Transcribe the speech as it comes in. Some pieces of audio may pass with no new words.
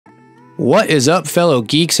What is up, fellow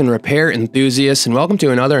geeks and repair enthusiasts, and welcome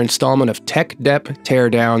to another installment of Tech Dep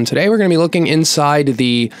Teardown. Today we're going to be looking inside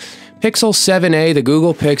the Pixel 7a, the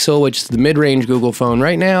Google Pixel, which is the mid-range Google phone.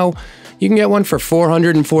 Right now, you can get one for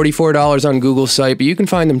 $444 on Google's site, but you can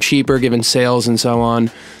find them cheaper given sales and so on.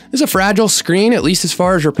 This is a fragile screen, at least as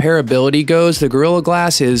far as repairability goes. The Gorilla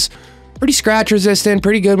Glass is pretty scratch resistant,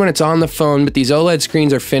 pretty good when it's on the phone, but these OLED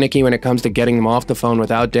screens are finicky when it comes to getting them off the phone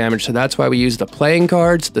without damage, so that's why we use the playing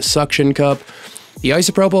cards, the suction cup, the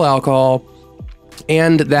isopropyl alcohol,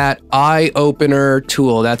 and that eye opener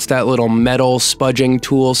tool. That's that little metal spudging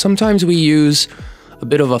tool. Sometimes we use a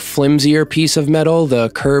bit of a flimsier piece of metal,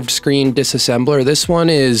 the curved screen disassembler. This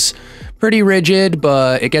one is pretty rigid,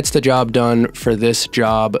 but it gets the job done for this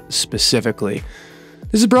job specifically.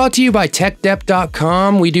 This is brought to you by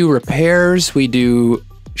TechDep.com. We do repairs, we do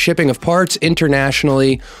shipping of parts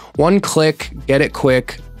internationally. One click, get it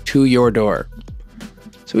quick to your door.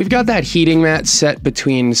 So we've got that heating mat set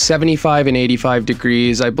between 75 and 85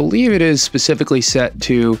 degrees. I believe it is specifically set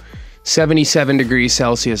to 77 degrees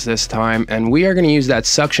Celsius this time, and we are going to use that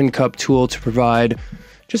suction cup tool to provide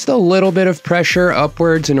just a little bit of pressure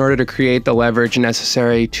upwards in order to create the leverage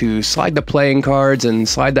necessary to slide the playing cards and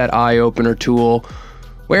slide that eye opener tool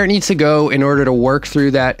where it needs to go in order to work through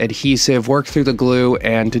that adhesive, work through the glue,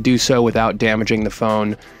 and to do so without damaging the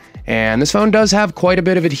phone. And this phone does have quite a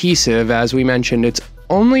bit of adhesive. As we mentioned, it's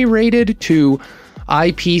only rated to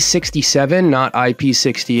IP67, not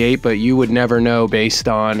IP68, but you would never know based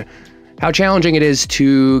on how challenging it is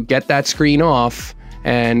to get that screen off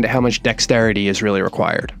and how much dexterity is really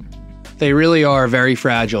required. They really are very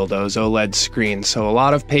fragile, those OLED screens, so a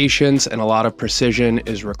lot of patience and a lot of precision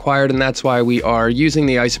is required, and that's why we are using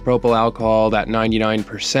the isopropyl alcohol, that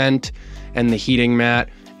 99%, and the heating mat,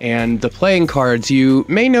 and the playing cards. You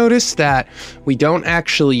may notice that we don't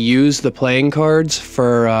actually use the playing cards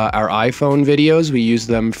for our iPhone videos. We use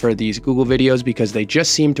them for these Google videos because they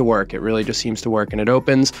just seem to work. It really just seems to work, and it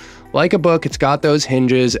opens like a book. It's got those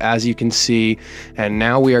hinges, as you can see, and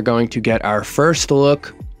now we are going to get our first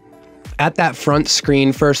look at that front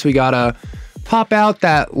screen. First, we gotta pop out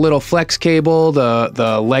that little flex cable,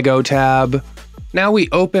 the Lego tab. Now we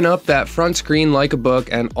open up that front screen like a book,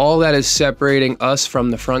 and all that is separating us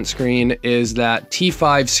from the front screen is that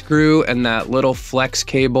T5 screw and that little flex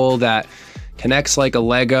cable that connects like a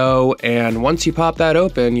Lego. And once you pop that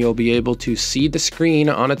open, you'll be able to see the screen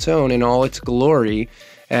on its own in all its glory.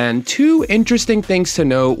 And two interesting things to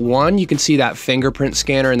note. One, you can see that fingerprint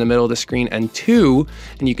scanner in the middle of the screen, and two,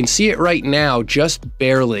 and you can see it right now, just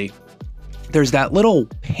barely, there's that little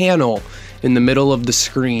panel in the middle of the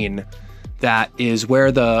screen that is where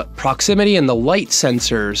the proximity and the light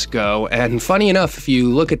sensors go. And funny enough, if you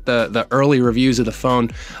look at the early reviews of the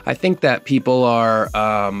phone, I think that people are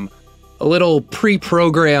a little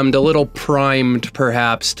pre-programmed, a little primed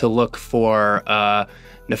perhaps to look for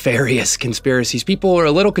nefarious conspiracies. People were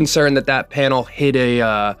a little concerned that that panel hid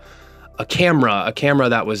a camera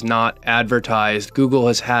that was not advertised. Google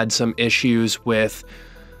has had some issues with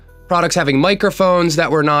products having microphones that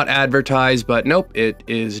were not advertised, but nope, it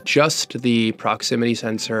is just the proximity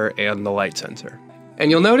sensor and the light sensor. And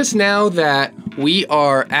you'll notice now that we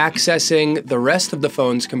are accessing the rest of the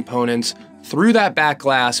phone's components through that back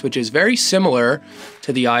glass, which is very similar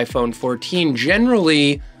to the iPhone 14.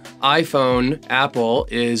 Generally, Apple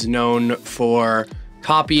is known for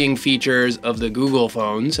copying features of the Google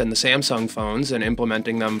phones and the Samsung phones and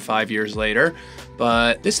implementing them 5 years later.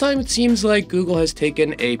 But this time it seems like Google has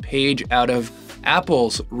taken a page out of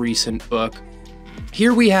Apple's recent book.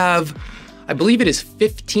 Here we have, I believe it is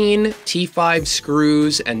 15 T5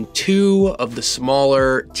 screws and 2 of the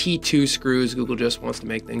smaller T2 screws. Google just wants to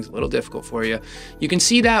make things a little difficult for you. You can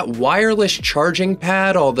see that wireless charging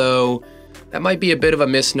pad, although that might be a bit of a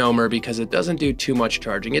misnomer because it doesn't do too much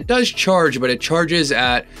charging. It does charge, but it charges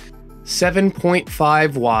at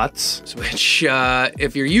 7.5 watts, which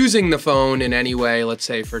if you're using the phone in any way, let's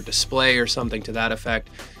say for display or something to that effect,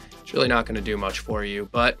 it's really not going to do much for you.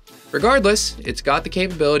 But regardless, it's got the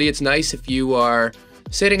capability. It's nice if you are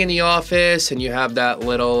sitting in the office and you have that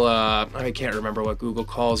little, I can't remember what Google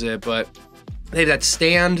calls it, but they have that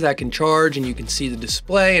stand that can charge and you can see the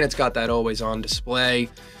display, and it's got that always on display.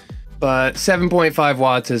 But 7.5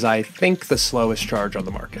 watts is, I think, the slowest charge on the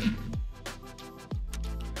market.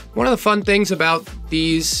 One of the fun things about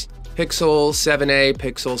these Pixel 7a,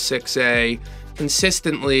 Pixel 6a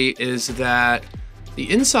consistently is that the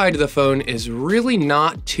inside of the phone is really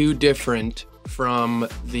not too different from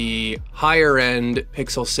the higher end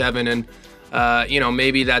Pixel 7. And,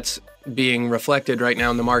 maybe that's being reflected right now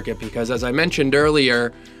in the market because, as I mentioned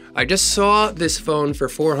earlier, I just saw this phone for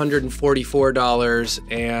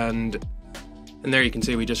 $444, and there you can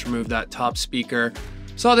see we just removed that top speaker.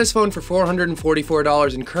 Saw this phone for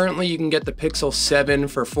 $444, and currently you can get the Pixel 7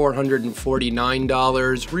 for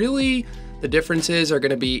 $449. Really, the differences are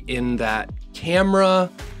going to be in that camera.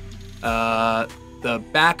 The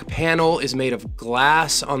back panel is made of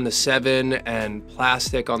glass on the 7 and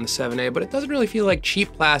plastic on the 7A, but it doesn't really feel like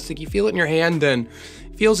cheap plastic. You feel it in your hand and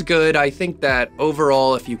it feels good. I think that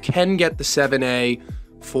overall, if you can get the 7A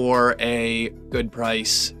for a good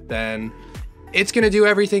price, then it's going to do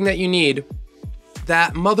everything that you need.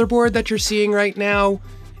 That motherboard that you're seeing right now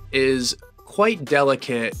is quite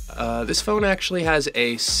delicate. This phone actually has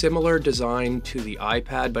a similar design to the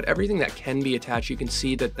iPad, but everything that can be attached, you can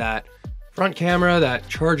see that front camera, that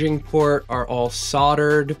charging port are all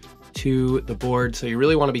soldered to the board. So you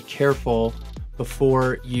really want to be careful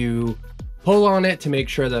before you pull on it to make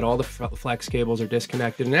sure that all the flex cables are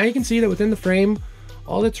disconnected. And now you can see that within the frame,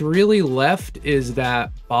 all that's really left is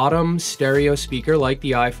that bottom stereo speaker. Like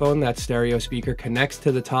the iPhone, that stereo speaker connects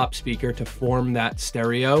to the top speaker to form that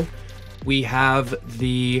stereo. We have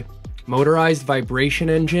the motorized vibration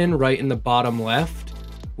engine right in the bottom left.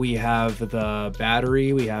 We have the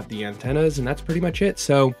battery, we have the antennas, and that's pretty much it.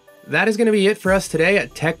 So that is going to be it for us today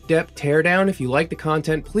at Tech Dep Teardown. If you like the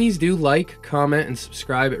content, please do like, comment, and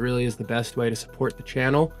subscribe. It really is the best way to support the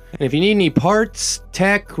channel. And if you need any parts,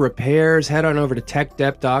 tech, repairs, head on over to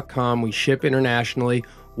techdep.com. We ship internationally,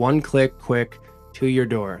 one click quick to your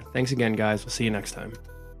door. Thanks again, guys. We'll see you next time.